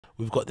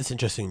we've got this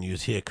interesting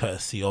news here,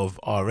 courtesy of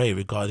RA,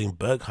 regarding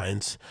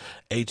Berghein's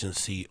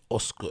agency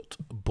Osgut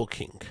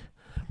booking,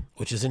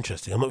 which is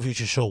interesting. I'm not really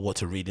sure what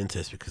to read into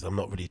this because I'm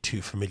not really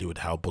too familiar with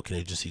how booking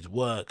agencies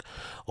work,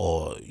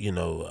 or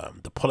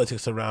the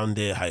politics around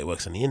it, how it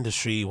works in the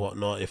industry,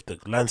 whatnot. If the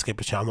landscape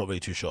is changed, I'm not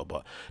really too sure.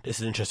 But this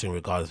is interesting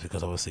regardless,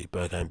 because obviously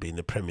Berghain being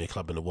the premier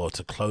club in the world,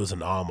 to close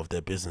an arm of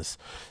their business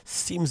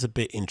seems a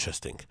bit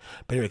interesting.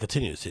 But anyway, it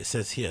continues. It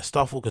says here,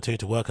 staff will continue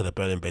to work at the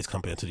Berlin-based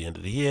company until the end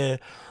of the year.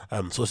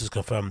 Sources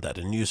confirmed that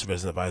the news to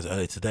Resident Advisor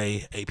earlier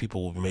today, 8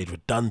 people will be made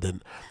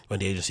redundant when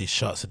the agency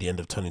shuts at the end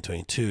of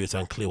 2022. It's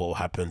unclear what will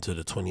happen to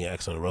the 20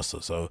 acts on the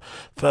roster. So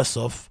first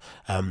off,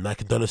 my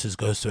condolences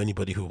goes to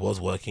anybody who was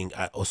working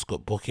at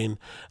Osgut Booking.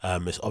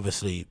 It's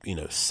obviously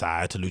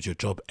sad to lose your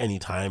job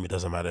anytime. It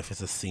doesn't matter if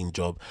it's a scene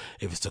job,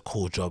 if it's a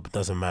call job, it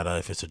doesn't matter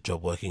if it's a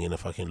job working in a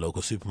fucking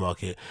local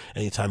supermarket.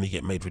 Anytime you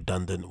get made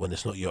redundant when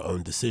it's not your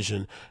own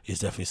decision is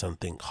definitely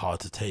something hard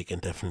to take,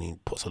 and definitely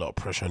puts a lot of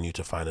pressure on you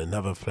to find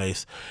another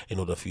place in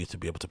order for you to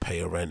be able to pay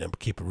your rent and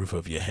keep a roof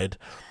over your head.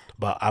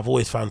 But I've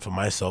always found for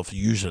myself,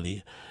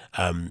 usually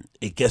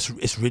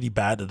it's really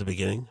bad at the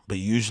beginning, but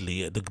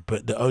usually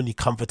the only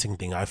comforting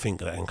thing I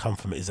think that can come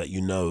from it is that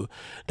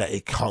that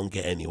it can't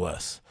get any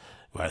worse.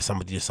 Right,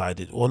 somebody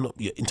decided, or not,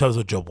 in terms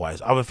of job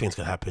wise, other things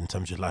can happen in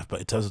terms of your life,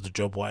 but in terms of the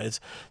job wise,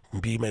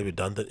 being made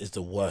redundant is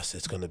the worst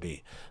it's going to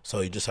be.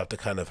 So you just have to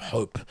kind of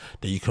hope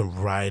that you can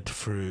ride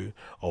through,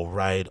 or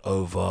ride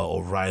over,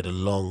 or ride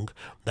along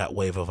that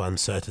wave of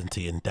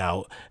uncertainty and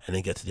doubt, and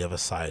then get to the other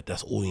side.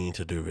 That's all you need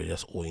to do, really.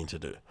 That's all you need to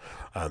do.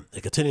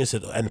 It continues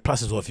to, and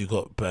plus as well, if you've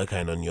got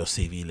Berghain on your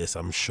CV list,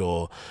 I'm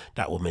sure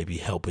that will maybe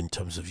help in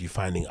terms of you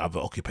finding other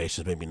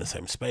occupations, maybe in the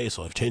same space,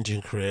 or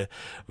changing career.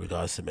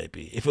 Regardless to,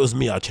 maybe if it was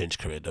me, I'd change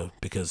career though,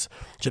 because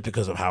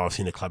of how I've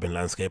seen the clubbing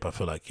landscape, I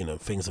feel like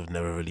things have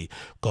never really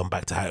gone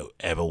back to how it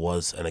ever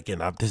was. And again,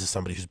 this is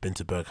somebody who's been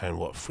to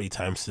Berghain 3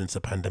 times since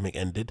the pandemic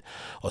ended,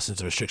 or since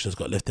the restrictions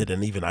got lifted,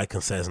 and even I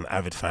can say, as an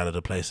avid fan of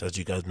the place, as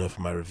you guys know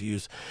from my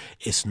reviews,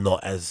 it's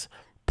not as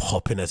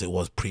popping as it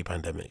was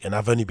pre-pandemic. And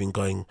I've only been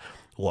going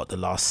the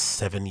last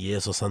 7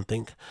 years or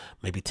something,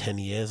 maybe 10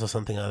 years or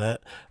something like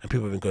that, and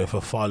people have been going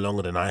for far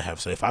longer than I have.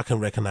 So if I can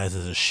recognize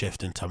there's a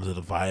shift in terms of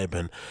the vibe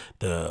and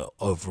the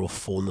overall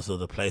fullness of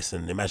the place,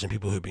 and imagine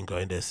people who've been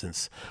going there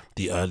since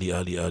the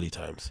early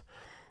times.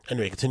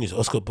 Anyway, it continues.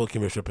 Osgut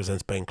Booking, which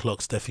represents Ben Clock,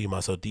 Steffi,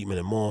 Marcel Dietman,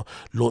 and more,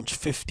 launched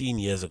 15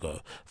 years ago.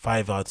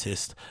 5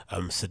 artists,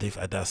 Sadif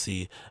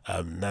Adassi,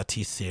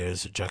 Nati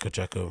Sears, Jacko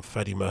Jacko,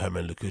 Fadi Moham,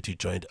 and Lukuti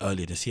joined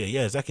earlier this year.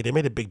 Yeah, exactly. They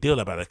made a big deal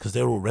about it because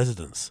they're all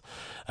residents.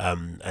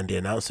 And they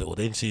announced it. All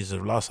the agencies,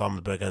 the last arm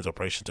of Berghain's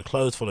operation to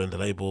close following the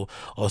label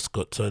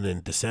Osgut turned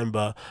in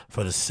December.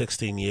 For the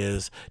 16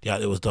 years, the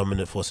outlet was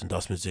dominant force in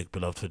dance music,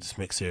 beloved for this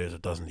mixed series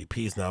of dozen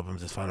EPs and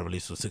albums. Its final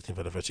release was 16th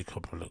anniversary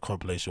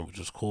compilation, which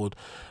was called,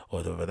 or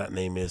whatever that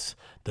name is,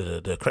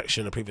 the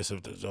correction, the previous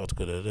of the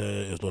article,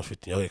 it was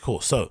 15. Okay,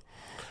 cool. So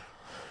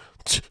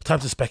time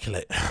to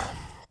speculate.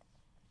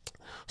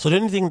 So the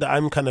only thing that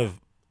I'm kind of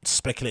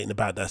speculating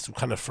about that's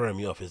kind of throwing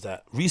me off is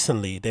that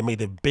recently they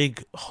made a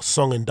big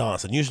song and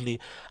dance, and usually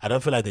I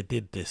don't feel like they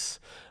did this.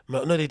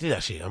 No, they did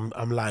actually.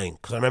 I'm lying,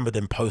 because I remember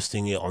them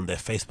posting it on their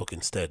Facebook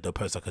instead. They'll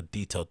post like a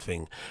detailed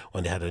thing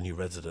when they had a new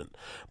resident.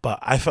 But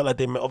I felt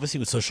like obviously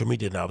with social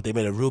media now, they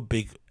made a real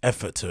big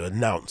effort to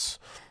announce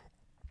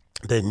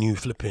their new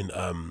flipping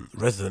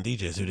resident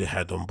DJs who they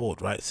had on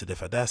board, right?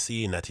 Sadif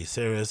Adassi, Nati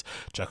Sears,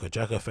 Jacko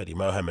Jacko, Fedi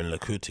Moham, and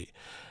Lakuti.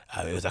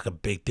 It was like a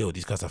big deal.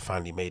 These guys have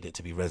finally made it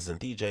to be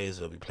resident DJs.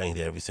 They'll be playing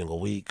there every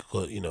single week,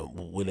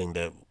 willing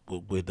there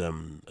with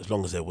as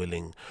long as they're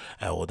willing,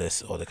 or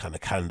the kind of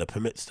calendar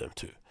permits them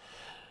to.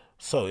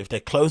 So if they're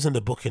closing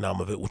the booking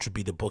arm of it, which would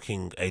be the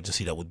booking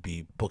agency that would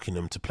be booking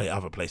them to play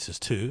other places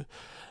too.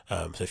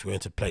 So if you're going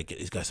to get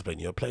these guys to play in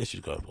your place, you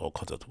go or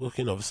contact the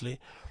booking, obviously.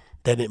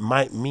 Then it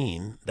might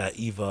mean that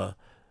either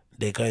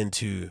they're going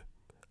to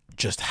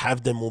just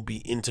have them all be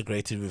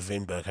integrated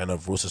within Berghain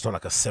overall, so it's not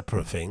like a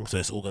separate thing. So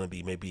it's all going to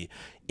be maybe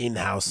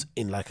in-house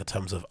in like a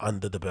terms of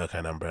under the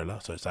Berghain umbrella.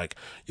 So it's like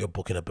you're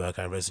booking a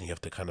Berghain resident, you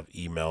have to kind of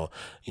email,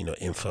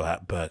 info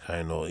at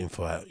Berghain, or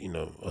info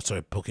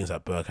at, bookings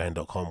at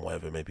berghain.com,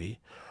 whatever it may be.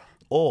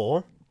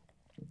 Or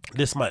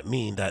this might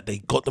mean that they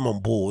got them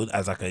on board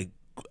as like a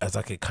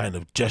kind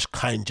of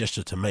kind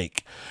gesture to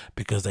make,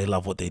 because they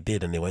love what they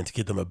did and they wanted to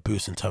give them a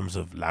boost in terms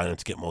of allowing them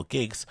to get more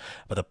gigs.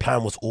 But the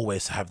plan was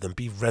always to have them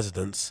be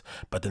residents,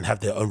 but then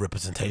have their own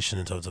representation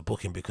in terms of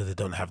booking, because they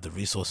don't have the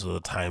resources or the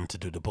time to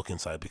do the booking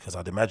side. Because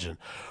I'd imagine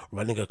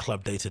running a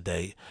club day to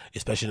day,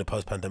 especially in a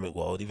post-pandemic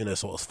world, even though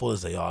it's sort of full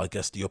as they are, I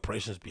guess the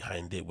operations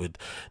behind it, with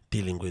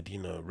dealing with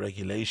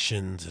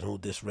regulations and all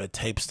this red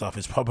tape stuff,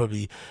 is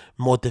probably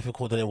more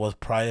difficult than it was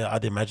prior.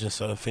 I'd imagine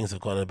so. Things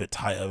have gone a bit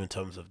tighter in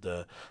terms of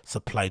the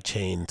supply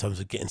chain, in terms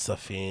of getting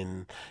stuff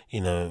in,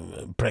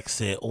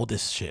 Brexit, all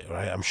this shit,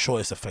 right? I'm sure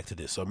it's affected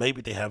it. So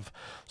maybe they have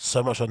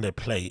so much on their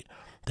plate,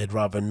 they'd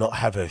rather not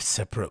have a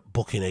separate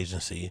booking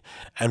agency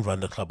and run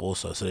the club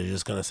also. So they're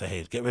just going to say,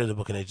 hey, get rid of the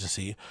booking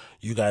agency.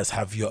 You guys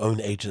have your own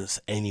agents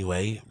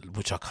anyway,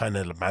 which are kind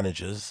of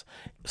managers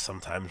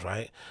sometimes,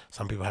 right?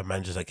 Some people have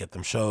managers that get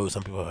them shows,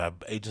 some people have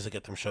agents that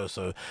get them shows,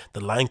 so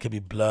the line can be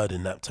blurred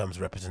in that terms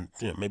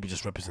of maybe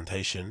just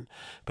representation.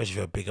 Especially if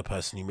you're a bigger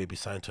person, you may be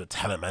signed to a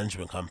talent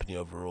management company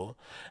overall,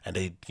 and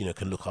they,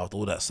 can look after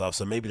all that stuff.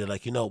 So maybe they're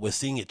like, we're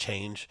seeing it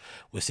change.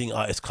 We're seeing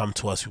artists come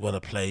to us who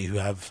want to play, who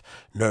have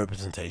no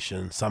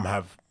representation. Some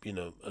have,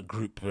 a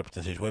group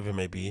representation, whatever it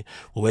may be.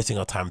 We're wasting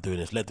our time doing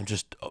this. Let them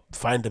just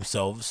find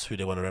themselves who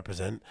they want to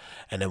represent,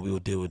 and then we will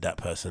deal with that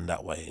person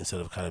that way instead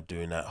of kind of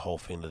doing that whole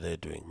thing that they're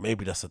doing.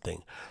 Maybe that's the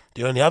thing.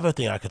 The only other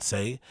thing I could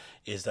say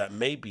is that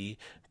maybe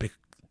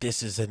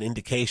this is an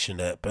indication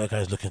that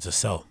Berghain is looking to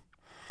sell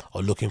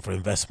or looking for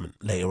investment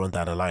later on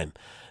down the line.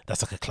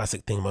 That's like a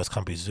classic thing most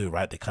companies do,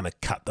 right? They kind of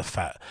cut the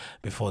fat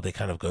before they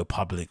kind of go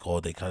public,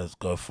 or they kind of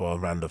go for a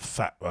round of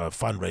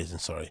fundraising.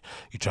 Sorry,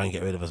 you try and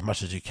get rid of as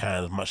much as you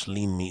can, as much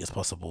lean meat as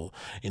possible,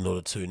 in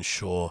order to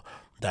ensure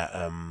that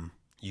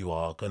you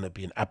are going to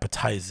be an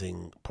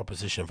appetizing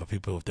proposition for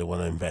people if they want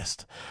to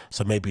invest.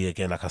 So maybe,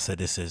 again, like I said,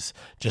 this is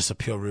just a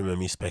pure rumor,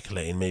 me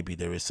speculating. Maybe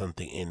there is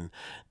something in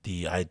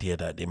the idea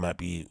that they might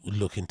be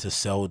looking to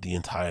sell the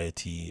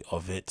entirety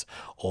of it,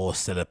 or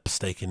sell a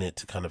stake in it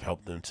to kind of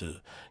help them to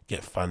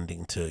get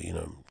funding to,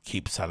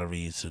 keep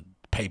salaries, to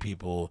pay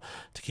people,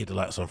 to keep the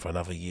lights on for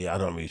another year. I'm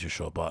not really too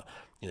sure, but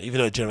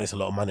even though it generates a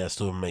lot of money, I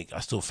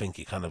still think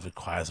it kind of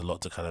requires a lot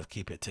to kind of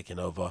keep it ticking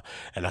over.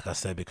 And like I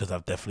said, because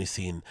I've definitely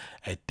seen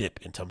a dip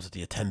in terms of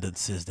the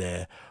attendances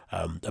there.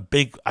 I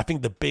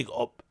think the big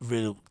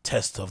real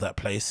test of that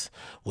place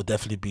will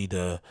definitely be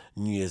the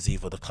New Year's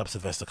Eve or the Club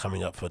Sylvester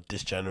coming up for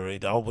this January.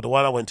 The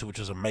one I went to, which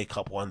was a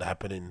makeup one that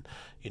happened in,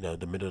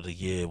 the middle of the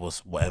year, was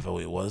whatever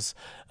it was.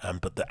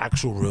 But the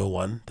actual real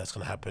one that's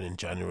going to happen in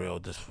January, or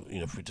this,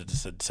 through to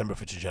December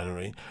through to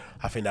January,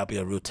 I think that'll be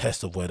a real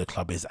test of where the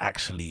club is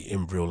actually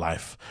in real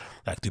life.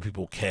 Like, do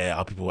people care?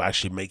 Are people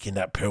actually making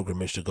that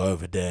pilgrimage to go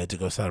over there to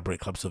go celebrate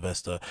Club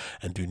Sylvester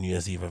and do New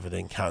Year's Eve,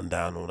 everything, count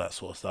down, all that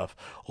sort of stuff?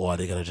 Or are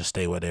they going to just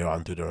stay where they are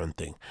and do their own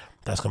thing?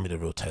 That's going to be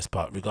the real test.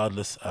 But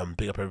regardless,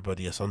 big up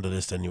everybody that's on the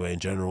list anyway, in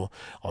general,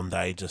 on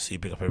that agency.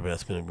 Big up everybody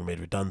that's going to be made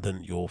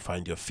redundant. You'll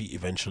find your feet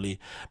eventually.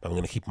 But I'm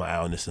going to keep my eye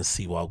on this and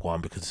see what I go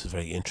on, because this is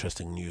very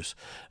interesting news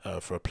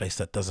for a place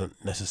that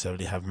doesn't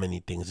necessarily have many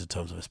things in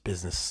terms of its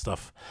business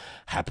stuff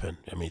happen.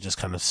 I mean, it just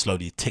kind of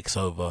slowly ticks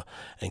over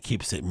and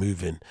keeps it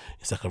moving.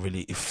 It's like a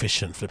really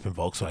efficient flipping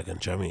Volkswagen.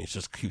 Do you know what I mean? It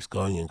just keeps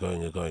going and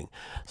going and going.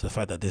 So the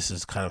fact that this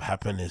has kind of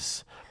happened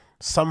is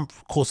some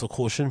cause of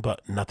caution,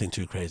 but nothing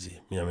too crazy.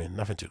 You know what I mean?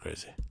 Nothing too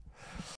crazy.